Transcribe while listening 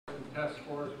test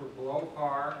scores were below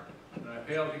par, and I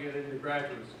failed to get into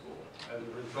graduate school. As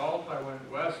a result, I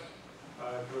went west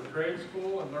to a trade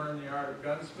school and learned the art of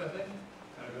gunsmithing,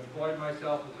 and I've employed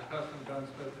myself as a custom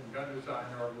gunsmith and gun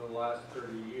designer over the last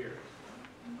 30 years.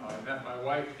 I met my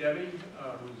wife, Debbie,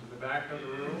 who's in the back of the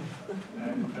room,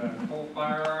 at Colt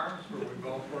Firearms, where we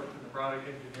both worked in the product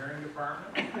engineering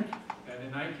department. And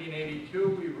in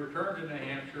 1982, we returned to New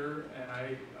Hampshire, and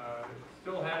I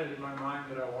still had it in my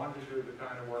mind that I wanted to do the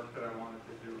kind of work that I wanted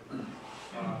to do.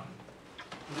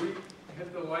 Do we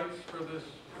hit the lights for this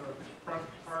front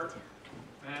part,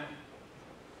 Matt?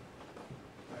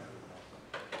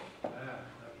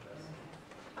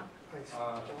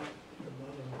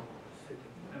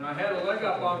 And I had a leg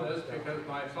up on this because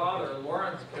my father,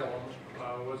 Lawrence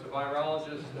Kilham, was a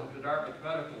virologist at the Dartmouth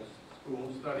Medical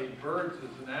School, studied birds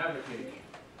as an avocation.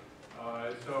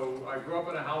 So I grew up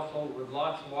in a household with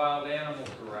lots of wild animals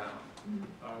around.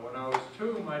 When I was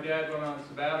 2, my dad went on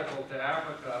sabbatical to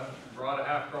Africa and brought a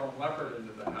half-grown leopard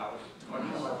into the house, much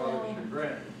to my mother's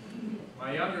chagrin.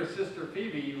 My younger sister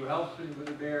Phoebe, who helps me with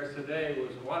the bears today,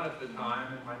 was 1 at the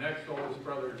time, and my next oldest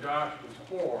brother Josh was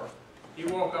 4. He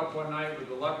woke up one night with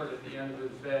a leopard at the end of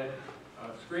his bed,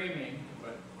 screaming,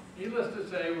 but needless to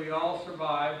say, we all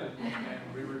survived,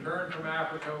 and we returned from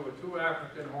Africa with 2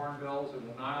 African hornbills and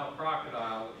a Nile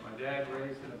crocodile that my dad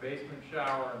raised in a basement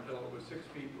shower until it was 6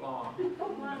 feet long,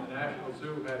 and the National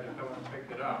Zoo had to come and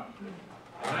pick it up.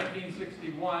 In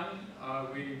 1961,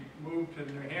 we moved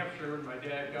to New Hampshire, and my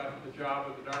dad got the job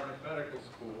at the Dartmouth Medical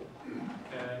School,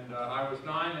 and I was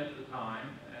 9 at the time,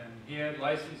 and he had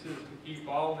licenses to keep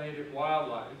all native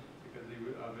wildlife because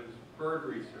of his bird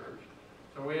research.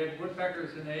 So we had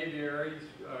woodpeckers and aviaries,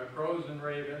 crows and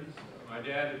ravens. My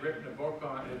dad had written a book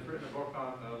on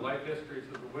the life histories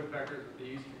of the woodpeckers of the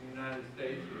eastern United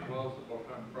States, as well as a book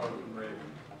on crows and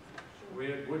ravens. We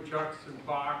had woodchucks and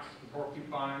fox, and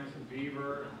porcupines and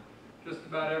beaver, and just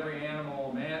about every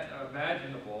animal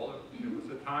imaginable. It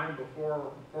was a time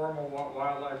before formal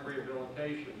wildlife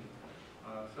rehabilitation.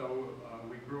 So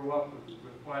we grew up with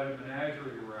quite a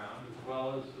menagerie around, as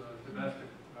well as domestic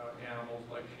animals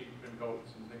like sheep and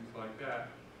goats and things like that.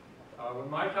 When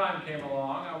my time came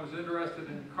along, I was interested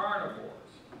in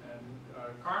carnivores.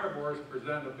 And carnivores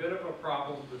present a bit of a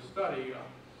problem to study.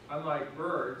 Unlike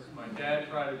birds, my dad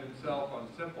tried it himself on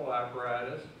simple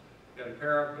apparatus. He had a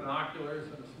pair of binoculars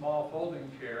and a small folding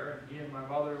chair, and he and my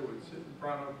mother would sit in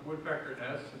front of woodpecker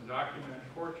nests and document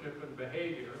courtship and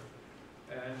behavior.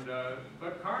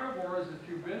 But carnivores, if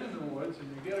you've been in the woods and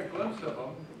you get a glimpse of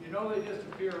them, you know they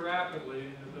disappear rapidly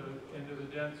into the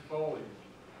dense foliage.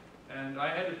 And I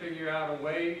had to figure out a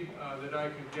way that I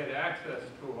could get access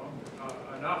to them,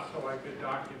 enough so I could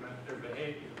document their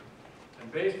behavior.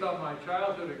 And based on my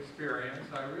childhood experience,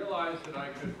 I realized that I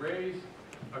could raise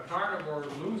a carnivore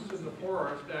loose in the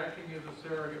forest, acting as a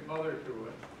surrogate mother to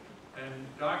it, and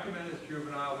document its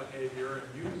juvenile behavior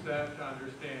and use that to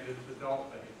understand its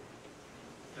adult behavior.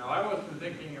 Now, I wasn't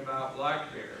thinking about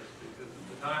black bears, because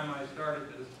at the time I started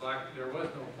this, there was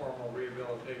no formal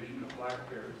rehabilitation of black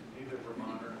bears in either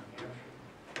Vermont or New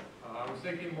Hampshire. I was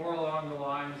thinking more along the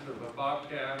lines of a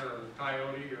bobcat or a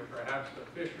coyote or perhaps a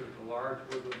fisher, the large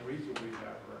woodland weasel we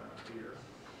have around here.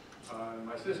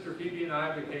 My sister Phoebe and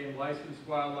I became licensed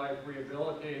wildlife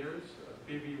rehabilitators.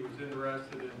 Phoebe was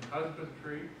interested in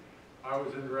husbandry. I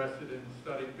was interested in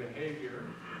studying behavior.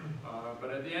 But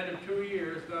at the end of 2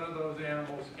 years, none of those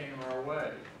animals came our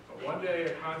way. But one day,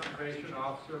 a conservation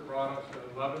officer brought us an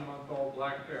 11-month-old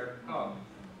black bear cub,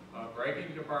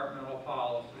 breaking departmental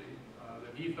policy,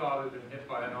 that he thought had been hit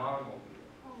by an automobile.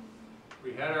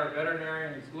 We had our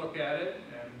veterinarians look at it,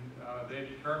 and they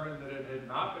determined that it had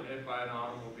not been hit by an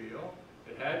automobile.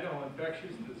 It had no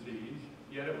infectious disease,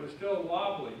 yet it was still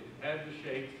wobbly. It had the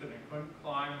shakes, and it couldn't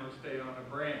climb or stay on a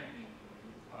branch.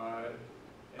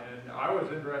 And I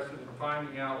was interested in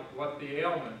finding out what the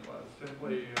ailment was.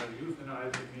 Simply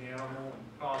euthanizing the animal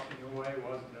and tossing away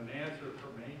wasn't an answer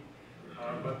for me.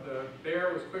 But the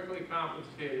bear was quickly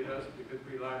confiscated us because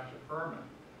we lacked a permit.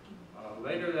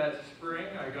 Later that spring,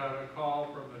 I got a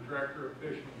call from the director of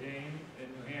Fish and Game in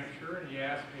New Hampshire, and he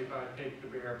asked me if I'd take the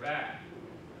bear back.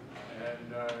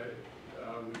 And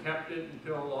we kept it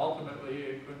until ultimately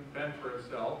it couldn't fend for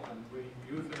itself, and we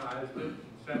euthanized it and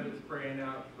sent its brain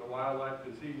out to the Wildlife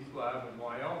Disease Lab in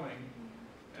Wyoming,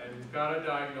 and got a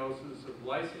diagnosis of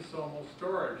lysosomal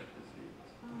storage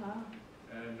disease.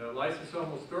 And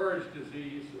lysosomal storage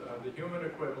disease, the human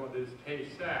equivalent is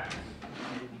Tay-Sachs,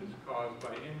 which is caused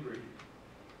by inbreeding.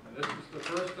 And this is the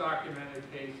first documented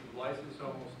case of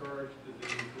lysosomal storage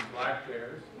disease in black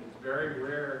bears. It's very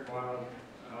rare in wild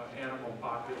animal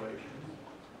populations.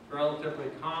 relatively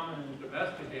common in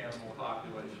domestic animal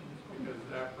populations, because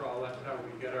after all, that's how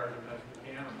we get our domestic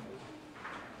animals.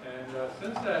 And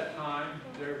since that time,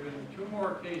 there have been 2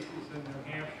 more cases in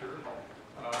New Hampshire,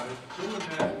 2 in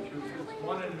Massachusetts,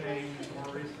 1 in Maine, and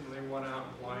more recently 1 out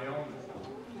in Wyoming.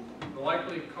 The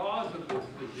likely cause of this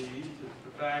disease is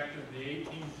the fact that in the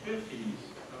 1850s,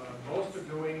 most of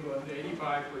New England,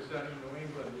 85% of New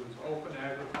England, was open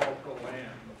agricultural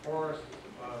land. The forests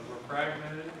were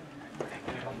fragmented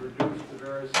and reduced to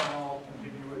very small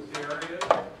contiguous areas.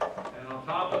 And on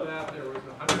top of that, there was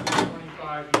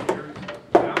 125 years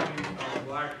of bounties on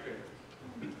black bears.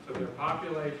 So their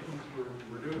populations were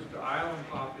reduced to island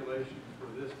populations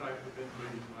where this type of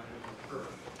injury might have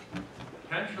occurred.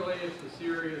 Potentially, it's a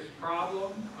serious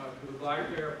problem for the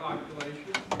black bear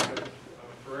population, because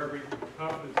for every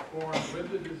cub that's born with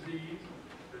the disease,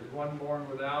 there's 1 born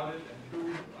without it, and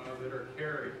 2 that are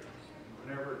carriers.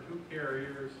 Whenever 2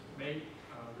 carriers mate,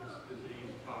 this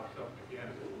disease pops up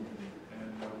again.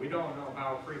 And we don't know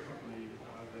how frequently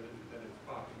that it's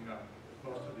popping up.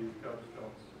 Most of these cubs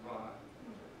don't survive.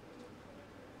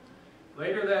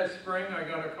 Later that spring, I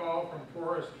got a call from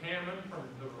Forrest Hammond from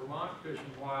the Vermont Fish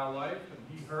and Wildlife, and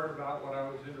he heard about what I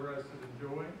was interested in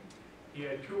doing. He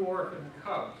had 2 orphan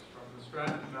cubs from the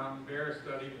Stratton Mountain Bear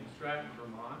Study in Stratton,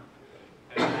 Vermont,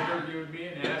 and he interviewed me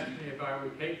and asked me if I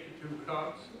would take the 2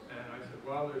 cubs. And I said,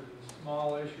 well, there's a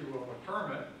small issue of a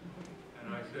permit.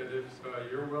 And I said, if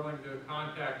you're willing to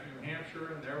contact New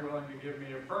Hampshire and they're willing to give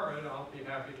me a permit, I'll be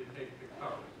happy to take the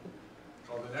cubs.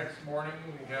 Well, the next morning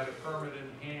we had a permit in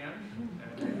hand,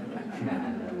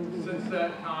 and since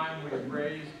that time we've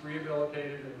raised,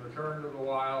 rehabilitated, and returned to the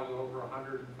wild over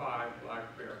 105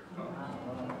 black bear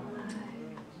cubs.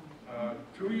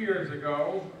 2 years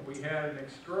ago, we had an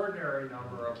extraordinary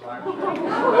number of black bear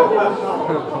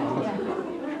cubs.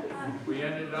 We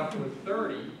ended up with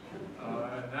 30,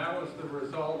 and that was the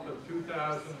result of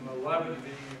 2011 being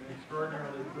an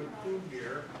extraordinarily good food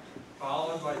year,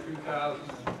 followed by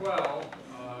 2012,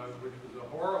 which was a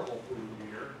horrible food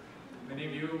year. Many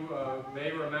of you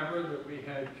may remember that we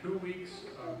had 2 weeks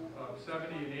of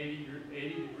 70 and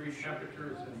 80 degree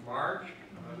temperatures in March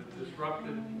that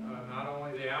disrupted not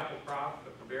only the apple crop,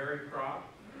 but the berry crop.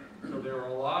 So there were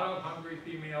a lot of hungry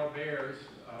female bears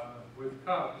with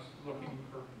cubs looking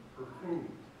for food.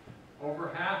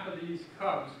 Over half of these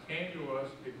cubs came to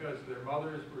us because their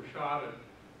mothers were shot at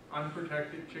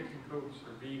unprotected chicken coops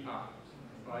or beehives.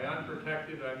 By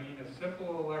unprotected, I mean a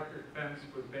simple electric fence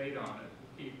with bait on it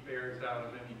to keep bears out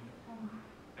of anything.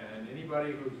 And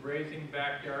anybody who's raising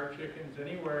backyard chickens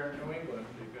anywhere in New England,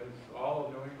 because all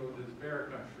of New England is bear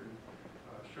country,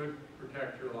 should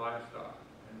protect your livestock.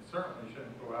 And certainly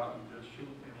shouldn't go out and just shoot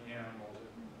any animal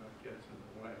that gets in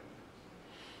the way.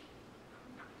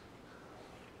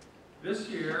 This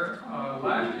year,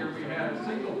 last year we had a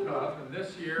single cub, and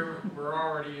this year we're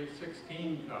already at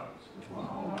 16 cubs.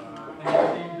 Things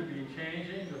seem to be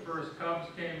changing. The first cubs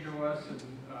came to us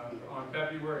on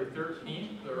February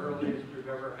 13th, the earliest we've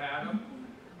ever had them.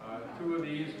 2 of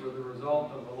these were the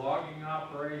result of a logging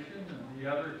operation, and the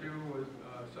other 2 was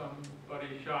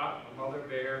somebody shot a mother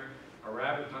bear, a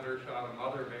rabbit hunter shot a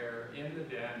mother bear in the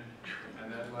den,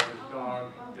 and then let his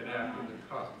dog get after the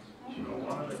cubs. So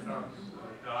one of the cubs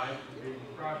died from being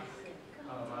crushed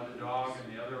by the dog,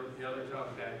 and the other cub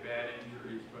had bad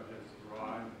injuries but has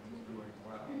survived and is doing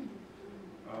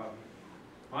well.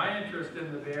 My interest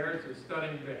in the bears is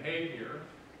studying behavior.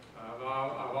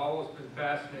 I've always been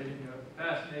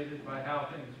fascinated by how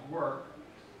things work.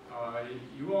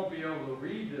 You won't be able to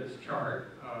read this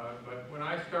chart, but when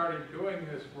I started doing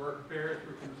this work, bears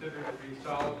were considered to be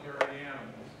solitary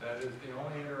animals. That is, the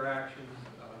only interactions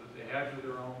that they had with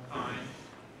their own kind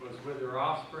was with their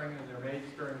offspring and their mates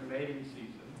during the mating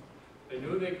season. They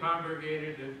knew they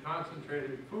congregated at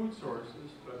concentrated food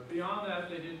sources, but beyond that,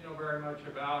 they didn't know very much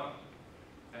about them.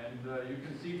 And you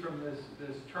can see from this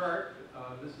chart,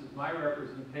 this is my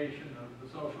representation of the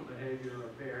social behavior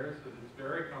of bears, that it's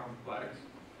very complex.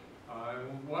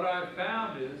 What I've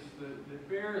found is that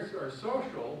bears are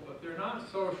social, but they're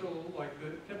not social like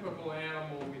the typical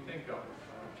animal we think of,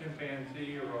 a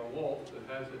chimpanzee or a wolf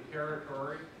that has a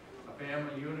territory, a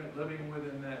family unit living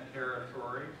within that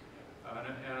territory,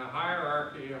 and a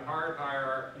hierarchy, a hard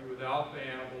hierarchy with alpha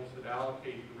animals that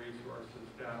allocate the resources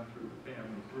down through the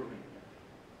family grouping.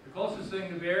 The closest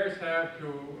thing the bears have to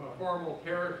a formal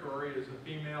territory is a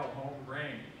female home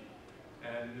range.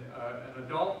 And an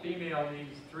adult female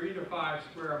needs 3 to 5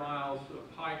 square miles of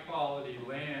high-quality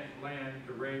land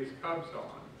to raise cubs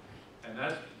on. And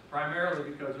that's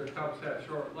primarily because their cubs have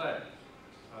short legs.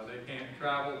 They can't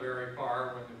travel very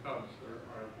far when the cubs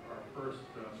are first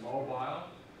mobile.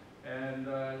 And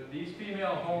these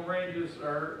female home ranges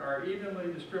are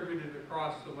evenly distributed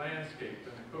across the landscape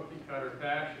in a cookie cutter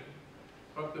fashion.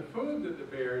 But the food that the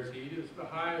bears eat is the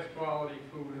highest quality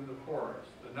food in the forest,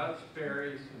 the nuts,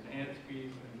 berries, and ants,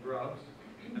 bees, and grubs.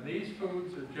 And these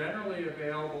foods are generally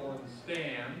available in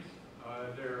stands.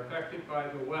 They're affected by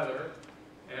the weather,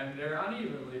 and they're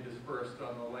unevenly dispersed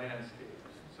on the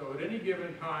landscapes. So at any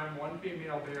given time, one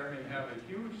female bear may have a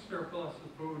huge surplus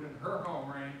of food in her home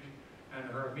range, and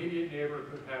her immediate neighbor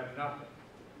could have nothing.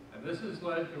 And this has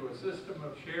led to a system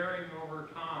of sharing over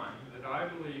time that I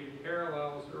believe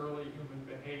parallels early human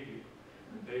behavior.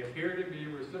 They appear to be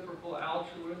reciprocal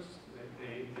altruists.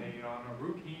 They on a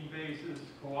routine basis,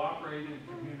 cooperate and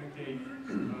communicate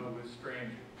with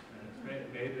strangers. And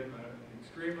it's made them an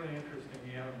extremely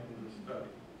interesting animal to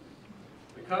study.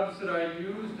 The cubs that I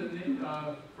used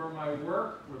for my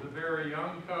work were the very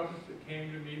young cubs that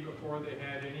came to me before they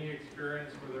had any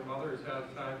experience with their mothers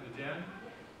outside the den.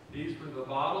 These were the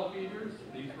bottle feeders.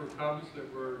 These were cubs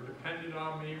that were dependent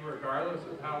on me regardless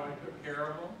of how I took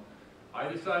care of them. I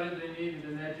decided they needed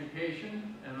an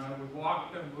education, and I would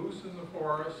walk them loose in the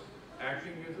forest,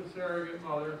 acting as a surrogate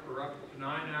mother for up to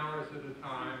 9 hours at a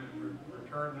time, and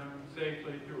return them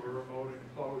safely to a remote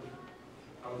enclosure.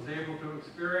 I was able to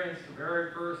experience the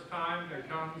very first time their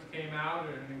tongues came out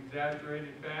in an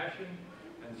exaggerated fashion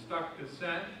and stuck to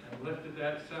scent and lifted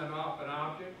that scent off an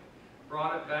object,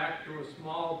 brought it back to a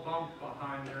small bump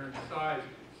behind their incisors.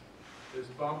 This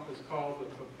bump is called the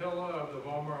papilla of the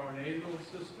vomeronasal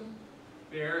system.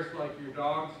 Bears, like your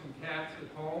dogs and cats at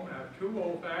home, have two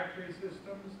olfactory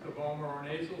systems, the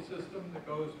vomeronasal system that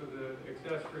goes to the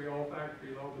accessory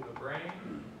olfactory lobe of the brain,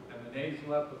 and the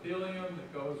nasal epithelium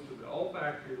that goes to the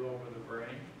olfactory lobe of the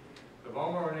brain. The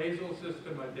vomeronasal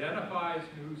system identifies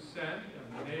new scent, and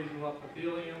the nasal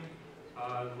epithelium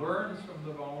learns from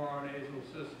the vomeronasal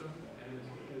system and is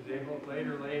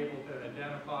later able to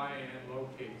identify and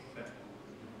locate scent.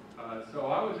 So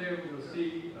I was able to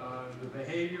see the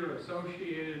behavior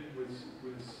associated with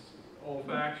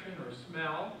olfaction or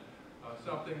smell,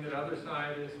 something that other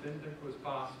scientists didn't think was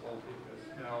possible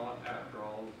because smell, after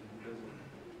all, is invisible.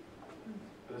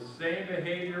 The same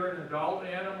behavior in adult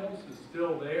animals is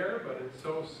still there, but it's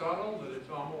so subtle that it's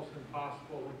almost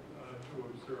impossible to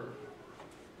observe.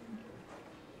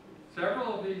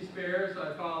 Several of these bears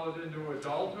I followed into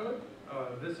adulthood.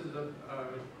 This is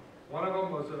one of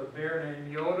them was a bear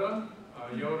named Yoda.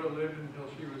 Yoda lived until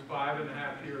she was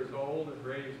 5.5 years old and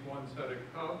raised one set of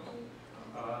cubs.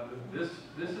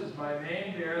 This is my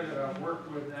main bear that I've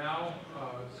worked with now,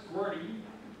 Squirty.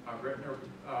 I've written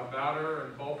about her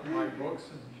in both of my books,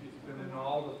 and she's been in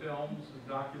all the films and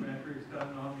documentaries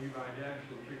done on me by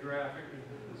National Geographic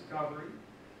and Discovery.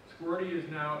 Squirty is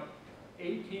now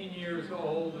 18 years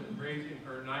old and raising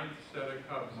her 9th set of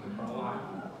cubs in her life.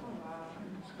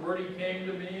 Squirty came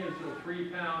to me as a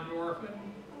 3-pound orphan,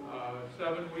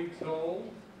 7 weeks old,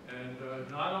 and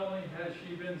not only has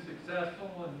she been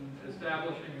successful in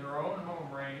establishing her own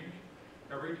home range,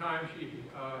 every time she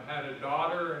had a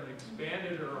daughter and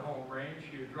expanded her home range,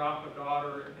 she would drop a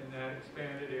daughter in that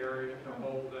expanded area to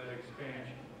hold that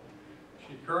expansion.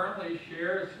 She currently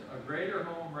shares a greater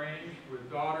home range with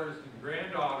daughters and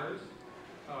granddaughters,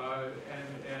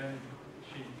 and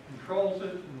she controls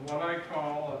it in what I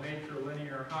call a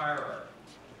matrilinear hierarchy.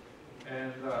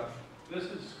 And this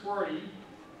is Squirty,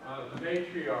 the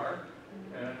matriarch,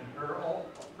 and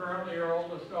currently her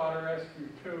oldest daughter,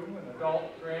 SQ2, an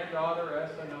adult granddaughter,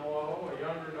 SNLO, a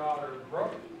younger daughter,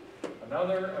 Brooke,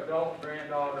 another adult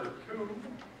granddaughter, 2,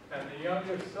 and the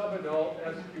youngest subadult,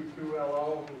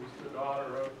 SQ2LO, who's the daughter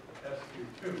of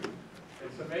SQ2.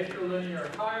 It's a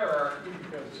matrilinear hierarchy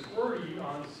because Squirty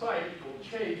on sight will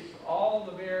chase all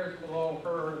the bears below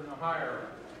her in the hierarchy.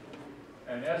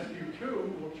 And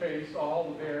SQ2 will chase all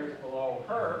the bears below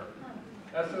her.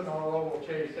 SNLO will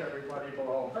chase everybody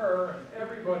below her, and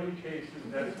everybody chases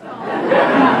SQ2.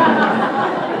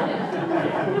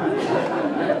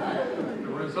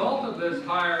 The result of this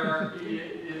hierarchy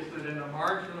is that in a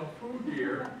marginal food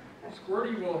year,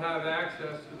 Squirty will have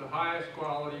access to the highest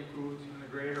quality foods in the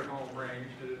greater home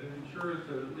range, and it ensures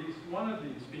that at least one of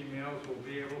these females will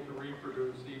be able to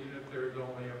reproduce even if there's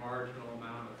only a marginal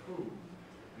amount of food.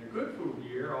 In a good food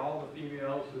year, all the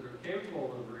females that are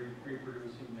capable of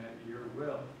reproducing that year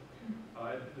will.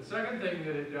 The second thing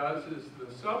that it does is the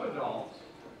subadults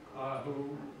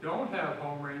who don't have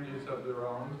home ranges of their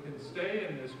own can stay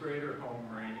in this greater home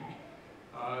range,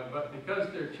 but because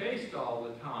they're chased all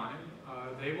the time,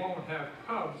 they won't have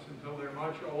cubs until they're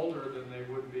much older than they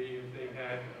would be if they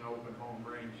had an open home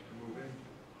range to move in.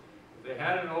 If they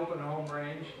had an open home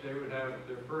range, they would have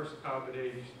their first cub at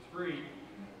age 3.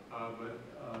 but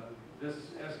this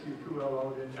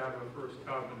SQ2LO didn't have a first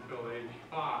cub until age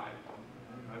 5.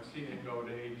 I've seen it go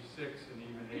to age 6 and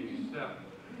even age 7.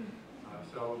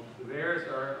 So the bears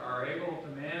are able to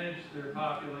manage their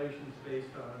populations based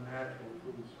on a natural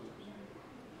food source.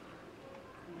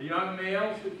 The young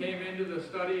males that came into the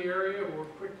study area were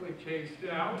quickly chased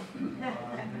out.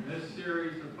 In this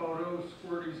series of photos,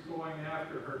 Squirty's going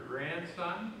after her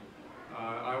grandson.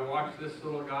 I watched this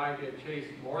little guy get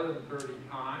chased more than 30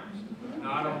 times,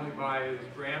 not only by his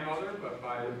grandmother, but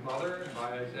by his mother and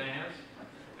by his aunts,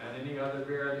 and any other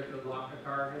bear that could lock a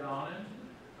target on him.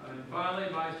 And finally,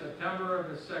 by September of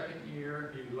his second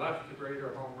year, he left the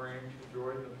greater home range to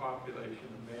join the population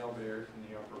of male bears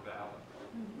in the upper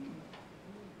valley.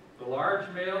 The large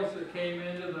males that came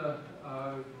into the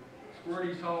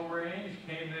Squirty's home range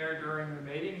came there during the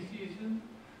mating season.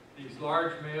 These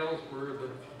large males were the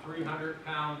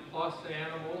 300-pound plus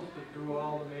animals that do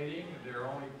all the mating. They're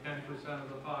only 10% of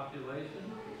the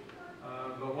population.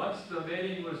 But once the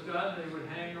mating was done, they would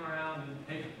hang around and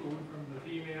take food from the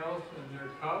females and their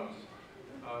cubs.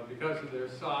 Because of their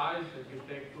size, they could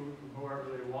take food from whoever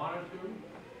they wanted to.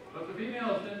 But the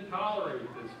females didn't tolerate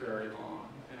this very long.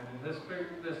 And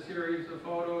in this series of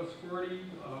photos, Squirty,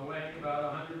 weighing about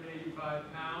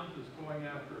 185 pounds, is going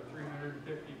after a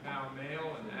 350-pound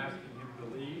male and asking him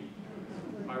to leave.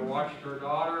 I watched her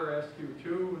daughter,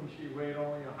 SQ2, and she weighed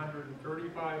only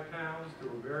 135 pounds, to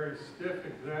a very stiff,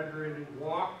 exaggerated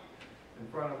walk in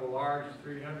front of a large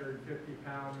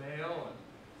 350-pound male. And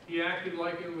he acted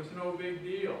like it was no big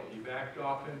deal. He backed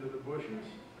off into the bushes.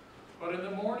 But in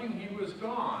the morning, he was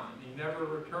gone. He never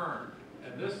returned.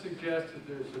 And this suggests that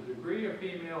there's a degree of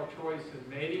female choice in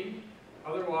mating.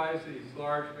 Otherwise, these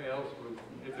large males would,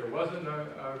 if there wasn't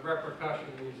a repercussion,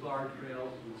 these large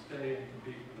males would stay and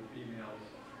compete with the females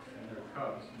and their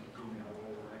cubs in the female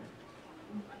whole range.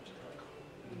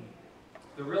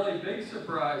 The really big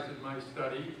surprise in my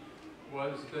study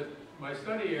was that my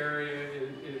study area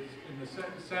is in the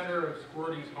center of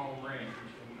Squirty's home range.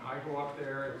 And I go up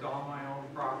there, it's on my own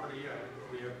property.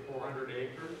 We have 400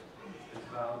 acres. It's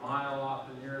about a mile off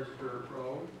the nearest dirt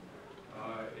road.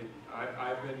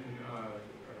 I've been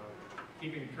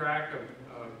keeping track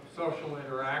of social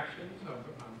interactions.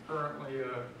 I'm currently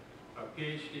a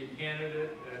PhD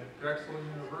candidate at Drexel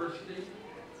University,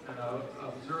 and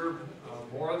I've observed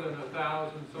more than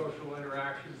 1,000 social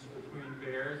interactions between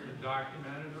bears and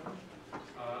documented them.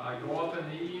 I go up in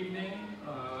the evening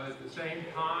at the same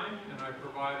time, and I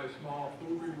provide a small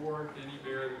food reward to any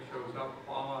bear that shows up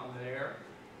while I'm there.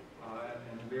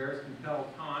 And the bears can tell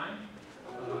time.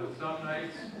 Some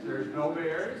nights there's no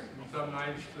bears, and some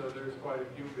nights there's quite a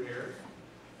few bears.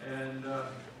 And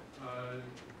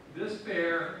this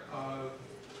bear,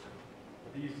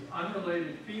 these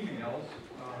unrelated females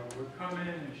would come in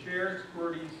and share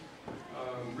Squirty's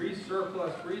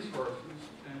surplus resources,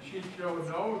 and she showed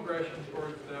no aggression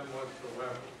towards them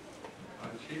whatsoever.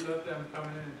 She let them come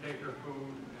in and take her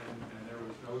food, and there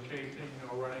was no chasing,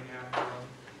 no running after them.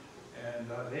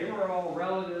 And they were all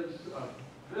relatives of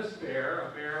this bear,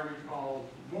 a bear we call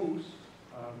Moose.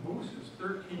 Moose is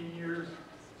 13 years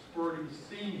Squirty's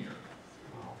senior.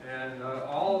 And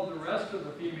all of the rest of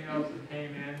the females that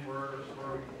came in were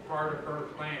part of her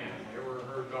clan. They were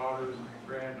her daughters and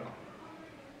granddaughters.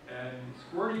 And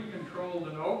Squirty controlled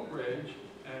an oak ridge,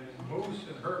 and Moose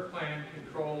and her clan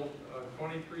controlled a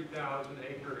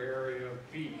 23,000-acre area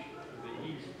of beach to the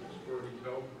east of Squirty's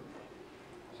oak ridge.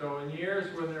 So in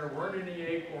years when there weren't any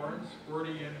acorns,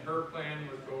 Squirty and her clan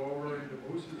would go over into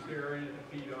Moose's area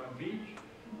to feed on beach.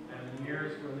 And in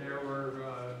years when there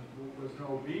was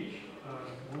no beach,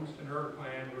 Moose and her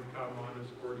clan would come onto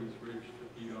Squirty's ridge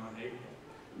to feed on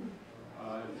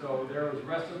acorns. So there was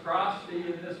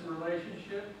reciprocity in this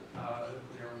relationship.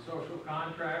 There were social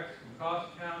contracts and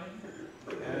cost counting.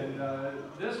 And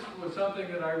this was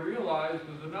something that I realized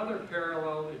was another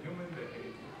parallel to human behavior.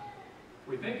 If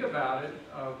we think about it,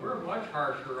 we're much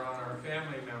harsher on our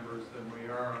family members than we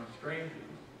are on strangers.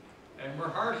 And we're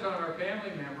harsh on our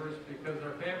family members because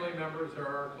our family members are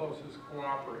our closest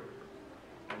cooperators.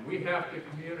 And we have to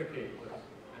communicate with them.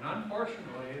 And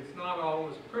unfortunately, it's not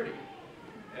always pretty.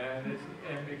 And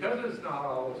because it's not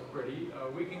always pretty,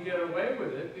 we can get away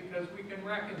with it because we can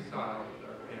reconcile with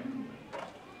our family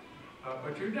members.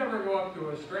 But you never go up to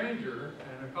a stranger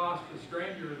and accost a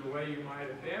stranger the way you might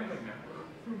a family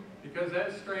member, because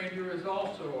that stranger is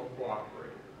also a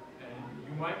cooperator. And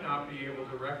you might not be able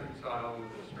to reconcile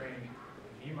with a stranger.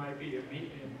 He might be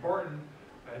important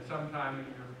at some time in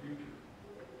your future.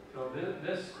 So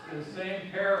this same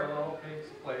parallel takes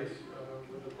place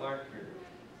with the black bear.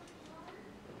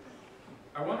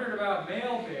 I wondered about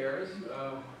male bears,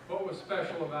 what was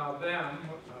special about them.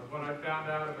 What I found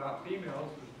out about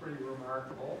females was pretty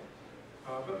remarkable.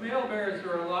 But male bears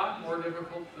are a lot more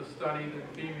difficult to study than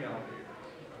female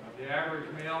bears. The average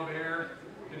male bear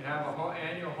can have an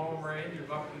annual home range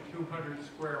of up to 200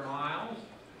 square miles.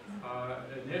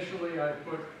 Initially, I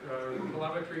put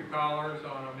telemetry collars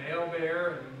on a male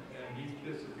bear, and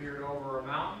he disappeared over a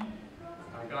mountain.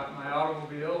 I got in my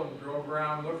automobile and drove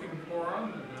around looking for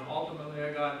him, and then ultimately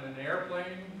I got in an airplane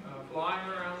flying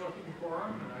around looking for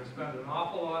him, and I spent an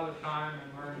awful lot of time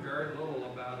and learned very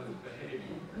little about his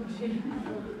behavior.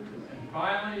 And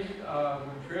finally,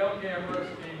 when trail cameras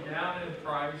came down in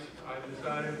price, I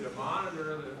decided to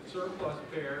monitor the surplus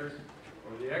bears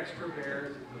or the extra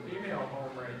bears in the female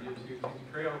home ranges using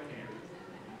trail cameras.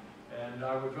 And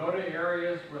I would go to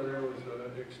areas where there was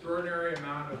an extraordinary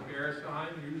amount of bear sign,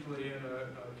 usually in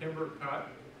a timber cut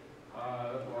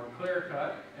or clear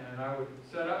cut, and I would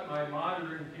set up my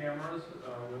monitoring cameras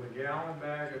with a gallon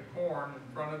bag of corn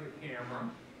in front of the camera.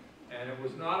 And it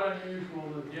was not unusual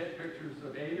to get pictures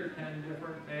of 8 or 10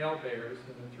 different male bears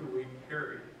in a 2-week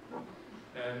period.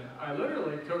 And I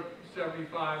literally took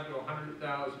 75 to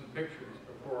 100,000 pictures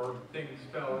before things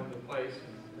fell into place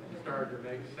and started to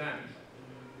make sense.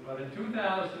 But in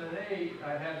 2008,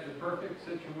 I had the perfect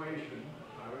situation.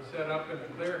 I was set up in a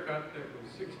clear cut that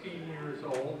was 16 years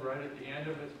old, right at the end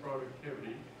of its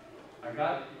productivity. I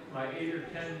got my 8 or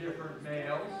 10 different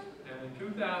males, and in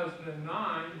 2009,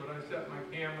 when I set my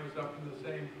cameras up in the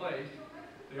same place,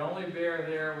 the only bear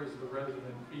there was the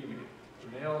resident female.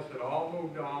 The males had all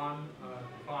moved on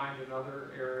to find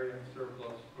another area of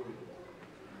surplus food.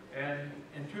 And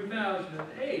in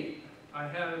 2008, I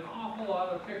had an awful lot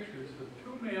of pictures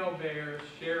of 2 male bears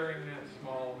sharing that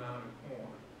small amount of corn.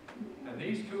 And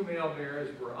these 2 male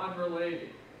bears were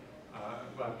unrelated.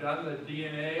 I've done the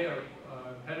DNA or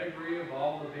pedigree of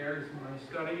all the bears in my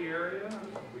study area.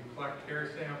 We collect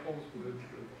hair samples with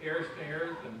hair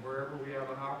snares, and wherever we have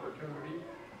an opportunity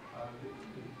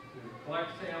to collect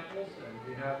samples, and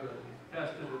we have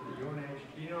tested at the UNH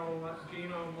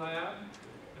Genome Lab.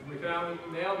 And we found that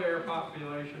the male bear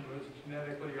population was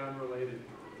genetically unrelated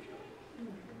to each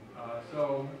other.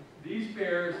 So these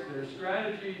bears, their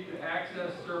strategy to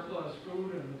access surplus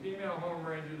food in the female home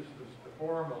ranges was to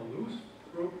form a loose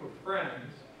group of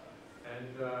friends, and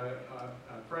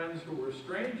friends who were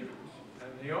strangers.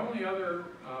 And the only other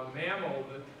mammal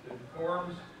that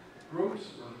forms groups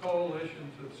or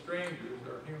coalitions of strangers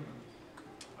are humans.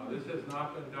 This has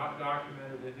not been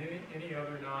documented in any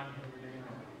other non-human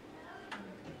animal.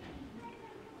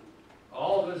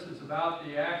 All of this is about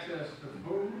the access to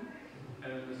food,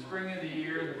 and in the spring of the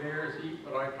year, the bears eat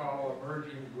what I call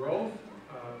emerging growth.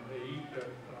 They eat the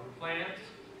plants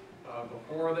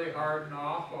before they harden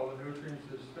off while the nutrients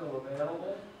are still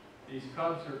available. These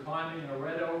cubs are climbing a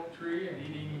red oak tree and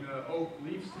eating oak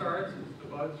leaf starts as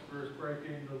the buds first break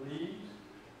into leaves.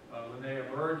 When they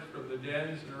emerge from the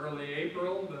dens in early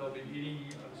April, they'll be eating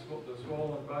the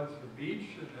swollen buds of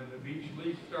beech, and then the beech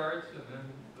leaf starts, and then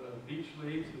the beech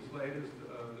leaves as late as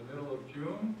the middle of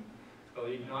June. They'll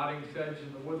eat nodding sedge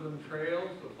in the woodland trails,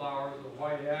 the flowers of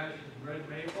white ash and red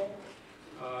maple.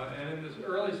 And in this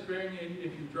early spring,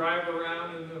 if you drive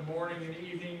around in the morning and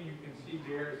evening, you can see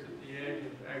bears at the edge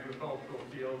of agricultural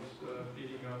fields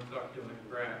feeding on succulent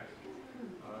grass.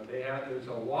 There's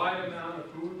a wide amount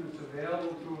of food that's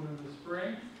available to them in the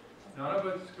spring. None of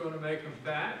it's going to make them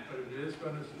fat, but it is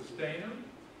going to sustain them.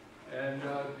 And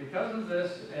because of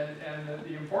this, and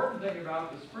the important thing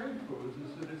about the spring foods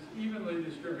is that it's evenly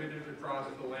distributed across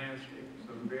the landscape.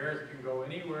 So the bears can go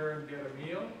anywhere and get a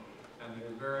meal, and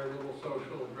there's very little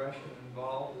social aggression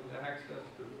involved with access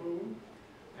to food.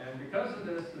 And because of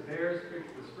this, the bears pick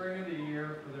the spring of the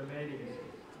year for their mating season.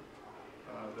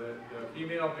 The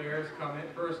female bears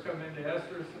first come into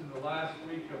estrus in the last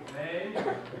week of May,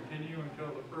 and continue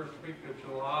until the first week of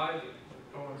July,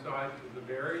 that coincides with the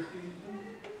berry season.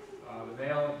 The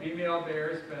male and female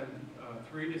bears spend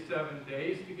 3 to 7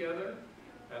 days together,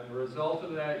 and the result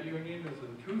of that union is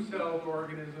a 2-celled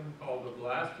organism called a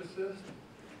blastocyst.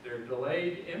 They're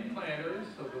delayed implanters,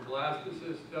 so the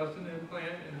blastocyst doesn't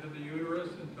implant into the uterus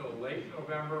until late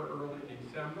November, early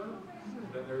December.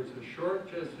 Then there's a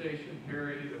short gestation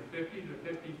period of 50 to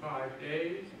 55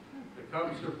 days. The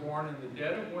cubs are born in the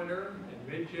dead of winter,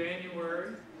 in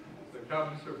mid-January. The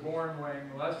cubs are born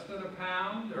weighing less than a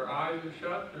pound. Their eyes are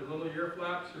shut, their little ear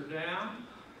flaps are down,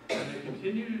 and they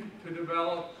continue to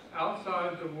develop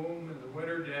outside the womb in the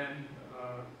winter den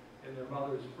in their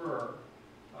mother's fur.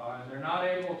 And they're not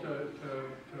able to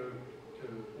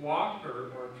walk or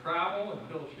travel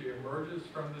until she emerges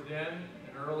from the den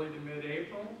in early to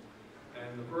mid-April.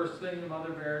 And the first thing the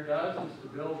mother bear does is to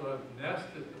build a nest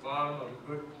at the bottom of a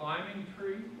good climbing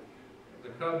tree. The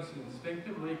cubs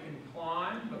instinctively can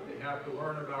climb, but they have to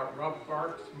learn about rough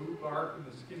bark, smooth bark, and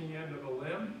the skinny end of a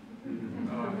limb.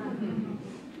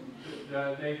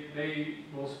 They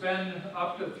will spend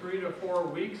up to 3 to 4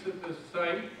 weeks at this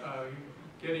site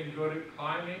getting good at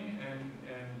climbing and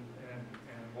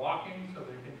walking so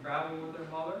they can travel with their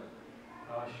mother.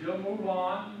 She'll move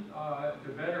on to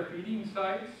better feeding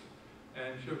sites,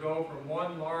 and she'll go from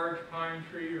one large pine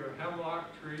tree or hemlock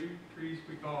tree, trees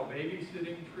we call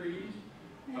babysitting trees.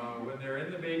 When they're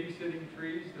in the babysitting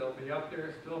trees, they'll be up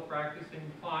there still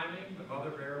practicing climbing. The mother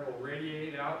bear will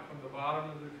radiate out from the bottom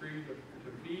of the tree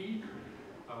to feed.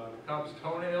 The cub's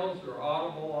toenails are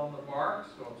audible on the bark,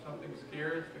 so if something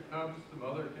scares the cubs, the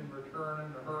mother can return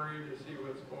in a hurry to see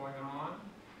what's going on.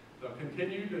 They'll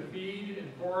continue to feed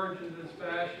and forage in this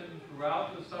fashion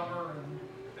throughout the summer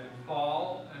and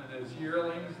fall, and as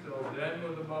yearlings, they'll den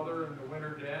with the mother in the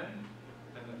winter den,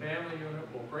 and the family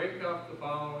unit will break up the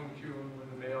following June when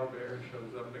the male bear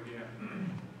shows up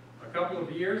again. A couple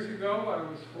of years ago, I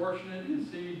was fortunate to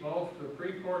see both the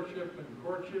pre-courtship and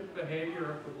courtship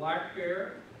behavior of the black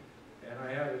bear, and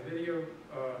I have a video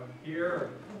here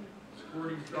of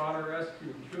Squirty's daughter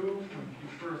Rescue 2 when she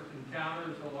first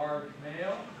encounters a large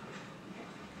male.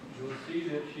 You'll see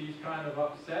that she's kind of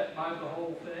upset by the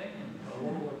whole thing and a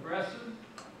little aggressive,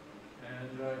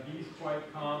 and he's quite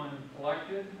calm and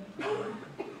collected.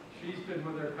 She's been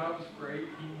with her cubs for 18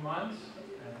 months,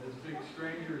 and this big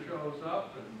stranger shows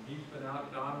up, and he's been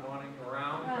out wanting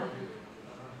around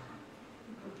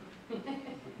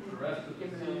the rest of the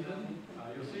season.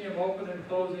 You'll see him open and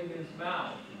closing his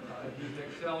mouth. He's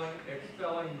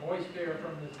expelling moist air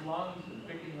from his lungs and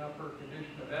picking up her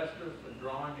condition of estrus and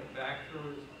drawing it back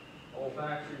through his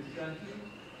olfactory senses.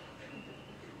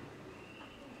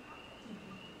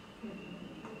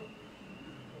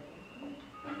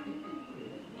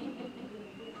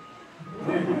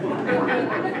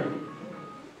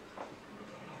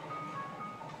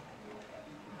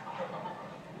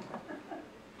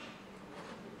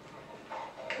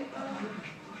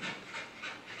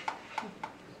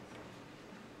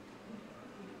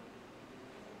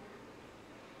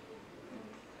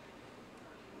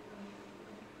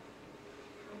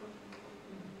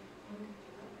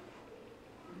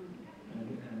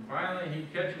 Finally, he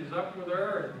catches up with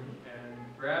her and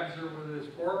grabs her with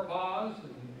his forepaws,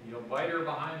 and he'll bite her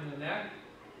behind the neck.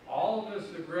 All of this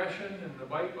aggression and the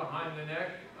bite behind the neck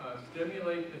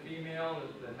stimulate the female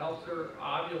that helps her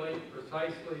ovulate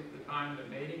precisely at the time that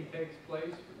mating takes place,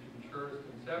 which ensures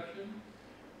conception.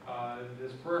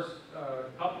 This first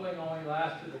coupling only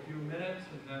lasted a few minutes,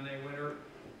 and then they went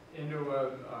into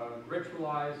a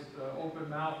ritualized open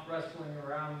mouth wrestling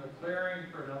around the clearing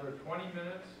for another 20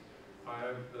 minutes.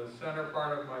 The center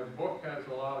part of my book has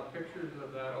a lot of pictures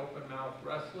of that open mouth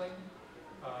wrestling.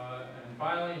 And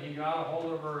finally, he got a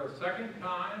hold of her a second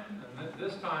time, and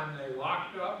this time they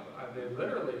locked up. They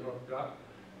literally hooked up.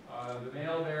 The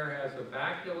male bear has a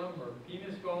baculum or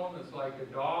penis bone that's like a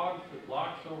dog that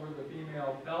locks over the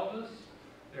female pelvis.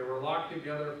 They were locked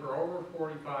together for over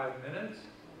 45 minutes.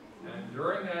 And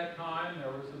during that time,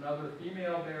 there was another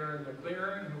female bear in the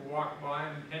clearing who walked by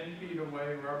him 10 feet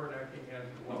away, rubbernecking as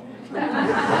well.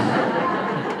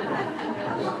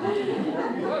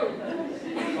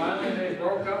 Finally, they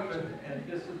broke up and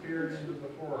disappeared into the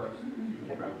forest.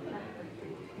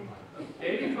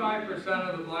 85%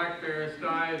 of the black bear's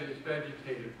diet is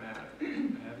vegetative matter,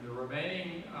 and the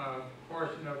remaining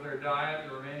portion of their diet,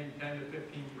 the remaining 10 to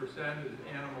 15%, is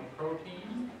animal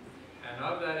protein. And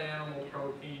of that animal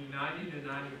protein, 90 to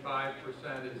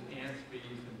 95% is ants, bees,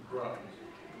 and grubs.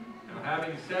 Now,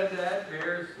 having said that,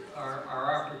 bears are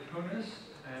opportunists,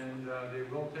 and they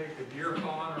will take a deer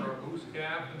fawn or a moose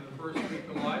calf in the first week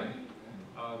of life.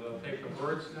 They'll take a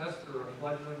bird's nest or a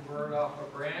fledgling bird off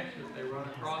a branch if they run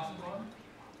across one.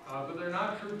 But they're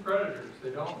not true predators. They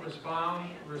don't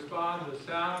respond to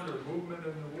sound or movement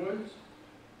in the woods.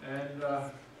 And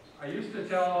I used to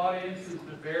tell audiences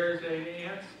that bears ate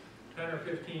ants 10 or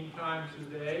 15 times a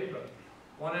day, but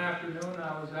one afternoon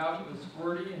I was out with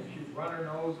Squirty, and she'd run her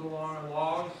nose along a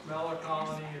log, smell a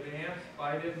colony of ants,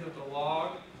 bite into the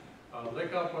log,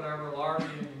 lick up whatever larvae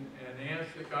and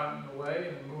ants that got in the way,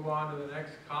 and then move on to the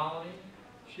next colony.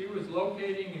 She was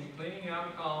locating and cleaning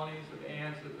out colonies of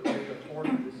ants at the rate of 40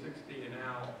 to 60 an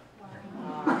hour.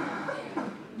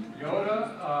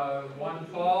 Yoda, one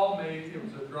fall, it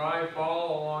was a dry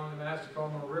fall along the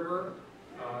Mascoma River.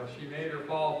 She made her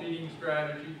fall feeding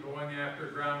strategy going after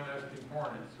ground nesting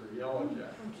hornets, or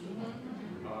yellowjackets.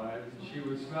 She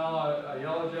would smell a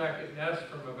yellowjacket nest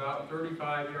from about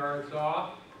 35 yards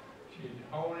off. She'd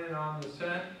hone in on the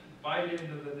scent, bite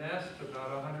into the nest. About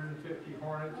 150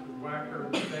 hornets would whack her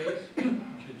in the face.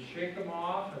 She'd shake them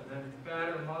off and then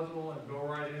pat her muzzle and go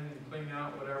right in and clean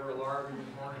out whatever larvae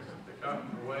and hornets that got in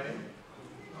the way.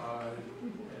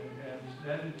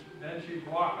 And then she'd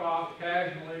walk off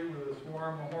casually with a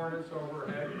swarm of hornets over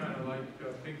her head, kind of like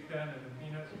Pigpen in the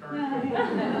Peanuts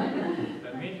cartoon.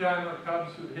 And meantime, her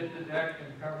cubs would hit the deck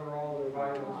and cover all their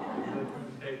vitals because they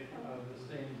couldn't take the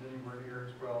stains anywhere near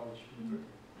as well as she could.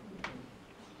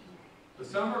 The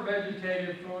summer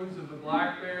vegetative foods of the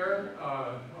black bear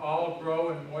all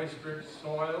grow in moist-rich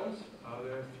soils.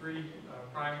 There are three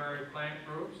primary plant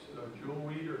groups: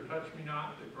 jewelweed or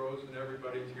touch-me-not that grows in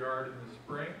everybody's yard in the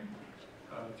spring,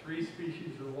 three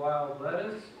species of wild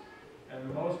lettuce, and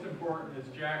the most important is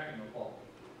jack-in-the-pulpit.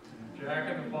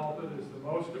 Jack-in-the-pulpit is the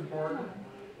most important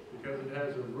because it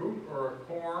has a root or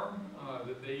a corm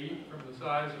that they eat from the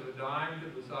size of a dime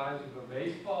to the size of a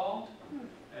baseball.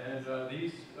 And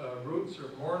these roots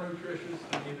are more nutritious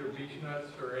than either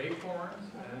beechnuts or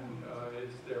acorns, and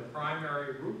it's their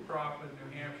primary root crop in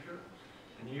New Hampshire.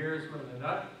 In years when the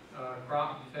nut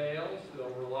crop fails, they'll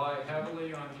rely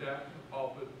heavily on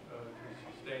jack-in-the-pulpit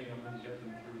to sustain them and get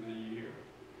them through the year.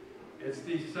 It's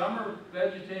these summer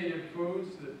vegetative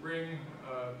foods that bring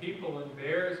people and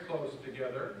bears close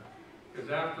together, because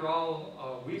after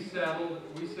all, we settled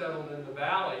in the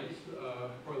valleys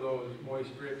for those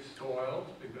moist-rich soils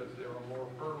because they were more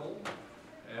fertile.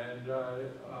 And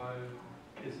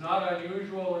it's not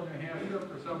unusual in New Hampshire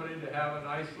for somebody to have a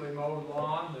nicely mowed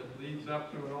lawn that leads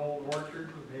up to an old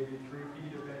orchard with maybe 3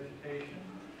 feet of vegetation.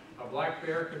 A black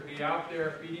bear could be out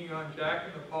there feeding on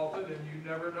jack-in-the-pulpit and you'd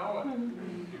never know it.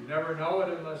 You'd never know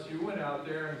it unless you went out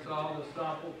there and saw the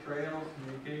stoppled trails and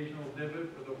the occasional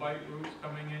divot with the white roots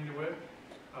coming into it,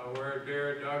 where a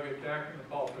bear dug a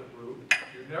jack-in-the-pulpit root.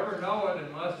 You'd never know it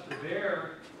unless the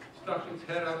bear stuck its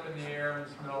head up in the air and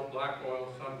smelled black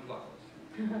oil sunflower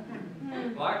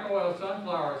seed. Black oil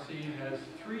sunflower seed has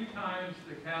 3 times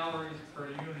the calories per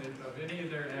unit of any of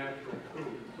their natural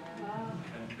foods.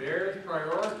 And bears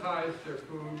prioritize their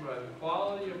food by the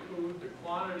quality of food, the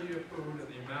quantity of food, and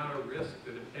the amount of risk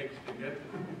that it takes to get to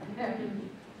food.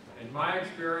 In my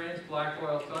experience, black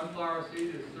oil sunflower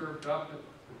seed is served up at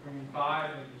between 5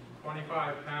 and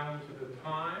 25 pounds at a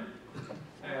time.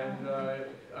 And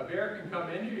a bear can come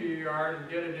into your yard and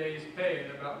get a day's pay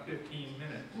in about 15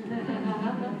 minutes.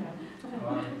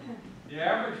 The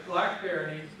average black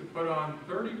bear needs to put on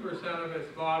 30% of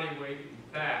its body weight in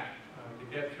fat to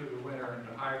get through the winter and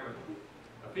to hibernate.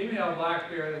 A female black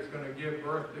bear that's going to give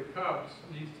birth to cubs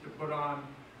needs to put on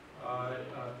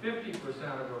 50%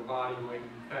 of her body weight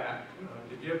in fat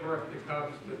to give birth to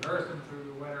cubs, to nurse them through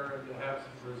the winter, and to have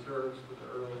some reserves for the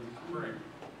early spring.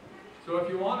 So if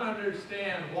you want to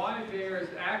understand why bears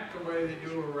act the way they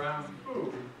do around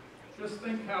food, just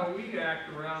think how we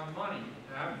act around money.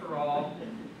 After all,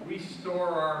 we store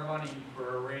our money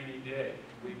for a rainy day.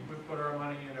 We put our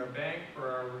money in our bank for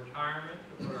our retirement,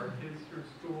 to put our kids through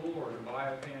school, or to buy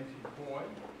a fancy toy.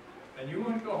 And you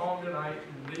wouldn't go home tonight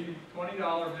and leave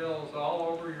 $20 bills all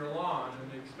over your lawn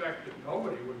and expect that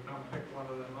nobody would come pick one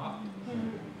of them up.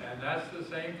 And that's the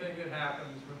same thing that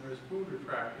happens when there's food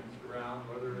attractants around,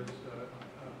 whether it's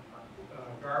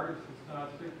garbage that's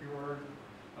not secured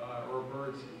or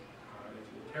birdseed.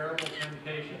 It's a terrible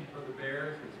temptation for the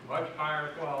bears. It's much higher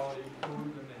quality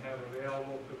food than they have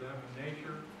available to them in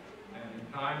nature. And in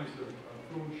times of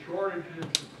food shortages,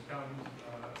 it becomes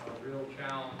a real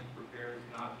challenge for bears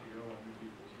not to go into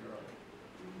people's yards.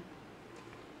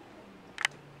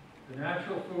 The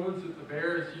natural foods that the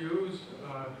bears use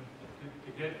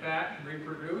to get fat and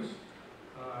reproduce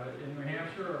in New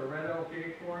Hampshire are red oak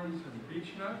acorns and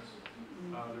beechnuts.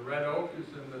 The red oak is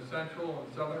in the central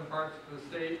and southern parts of the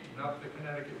state and up the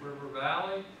Connecticut River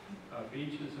Valley.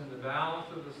 Beech is in the balance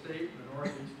of the state in the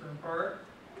northeastern part.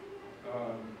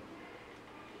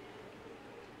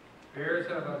 Bears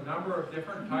have a number of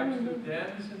different types of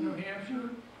dens in New Hampshire.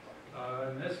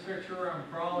 In this picture, I'm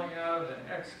crawling out of an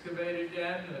excavated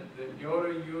den that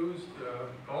Yoda used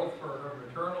both for her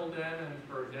maternal den and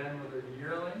for a den with her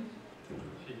yearlings.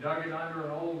 She dug it under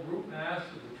an old root mass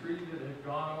of a tree that had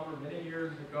gone over many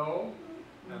years ago.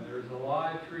 And there's a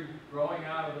live tree growing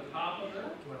out of the top of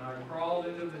it. When I crawled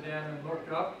into the den and looked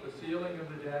up, the ceiling of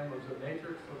the den was a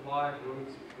matrix of live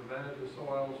roots that prevented the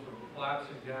soils from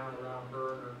collapsing down around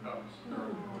her and her cubs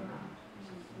during the winter.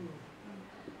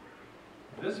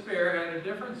 This bear had a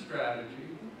different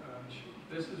strategy.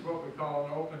 This is what we call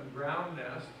an open ground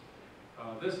nest.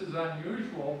 This is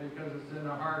unusual because it's in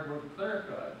a hardwood clear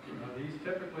cut. These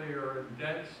typically are in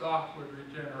dense softwood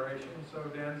regeneration, so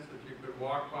dense that you could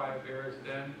walk by a bear's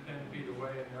den 10 feet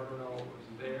away and never know it was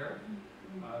there.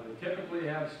 They typically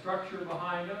have structure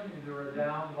behind them, either a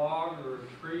down log or a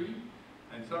tree.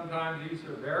 And sometimes these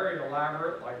are very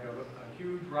elaborate, like a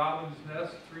huge robin's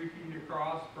nest 3 feet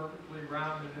across, perfectly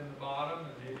rounded in the bottom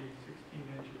and maybe 16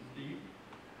 inches deep.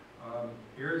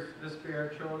 This bear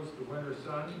chose the winter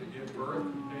sun to give birth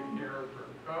and take care of her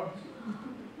cubs.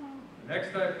 The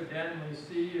next type of den we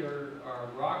see are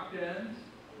rock dens.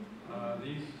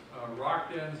 These rock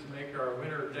dens make our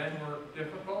winter den work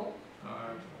difficult.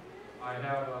 I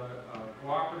have a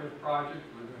cooperative project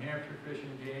with New Hampshire Fish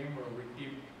and Game where we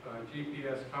keep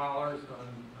GPS collars on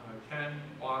 10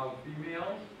 wild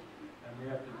females, and we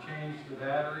have to change the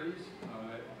batteries.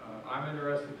 I'm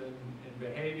interested in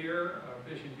behavior.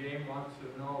 Fish and Game wants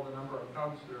to know the number of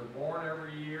cubs that are born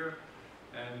every year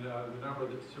and the number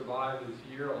that survive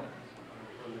as yearlings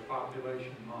for the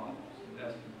population models and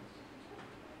estimates.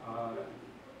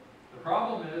 The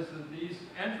problem is that these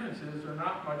entrances are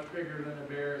not much bigger than a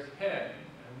bear's head,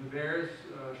 and the bear's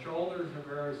shoulders are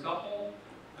very supple,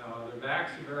 their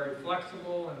backs are very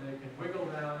flexible, and they can wiggle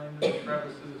down into the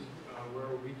crevices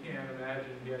where we can't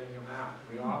imagine getting them out.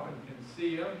 We often can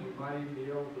see them, we might even be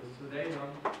able to sedate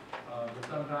them, but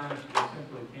sometimes we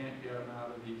simply can't get them out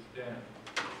of these dens.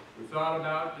 We thought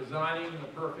about designing the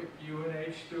perfect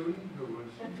UNH student who was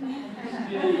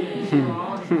skinny and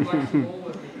strong and flexible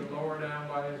that we could lower down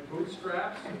by his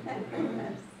bootstraps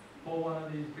and pull one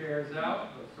of these bears out,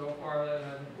 but so far that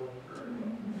hasn't worked very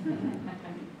well.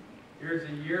 Here's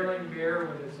a yearling bear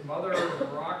with its mother in a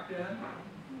rock den.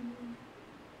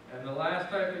 And the last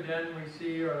type of den we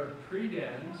see are tree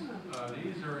dens.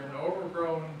 These are in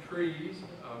overgrown trees.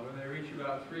 When they reach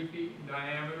about 3 feet in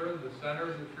diameter, the center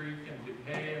of the tree can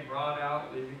decay and rot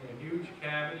out, leaving a huge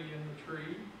cavity in the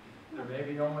tree. There may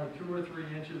be only 2 or 3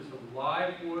 inches of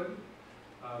live wood.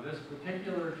 This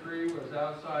particular tree was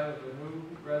outside of a new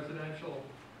residential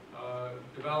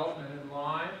development in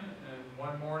line, and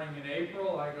one morning in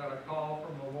April I got a call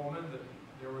from a woman that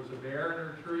there was a bear in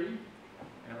her tree.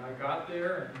 And I got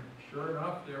there, and sure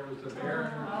enough, there was a bear in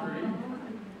her tree.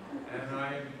 And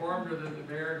I informed her that the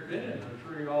bear had been in her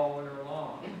tree all winter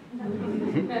long.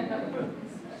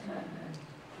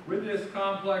 With this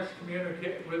complex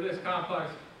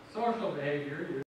social behavior,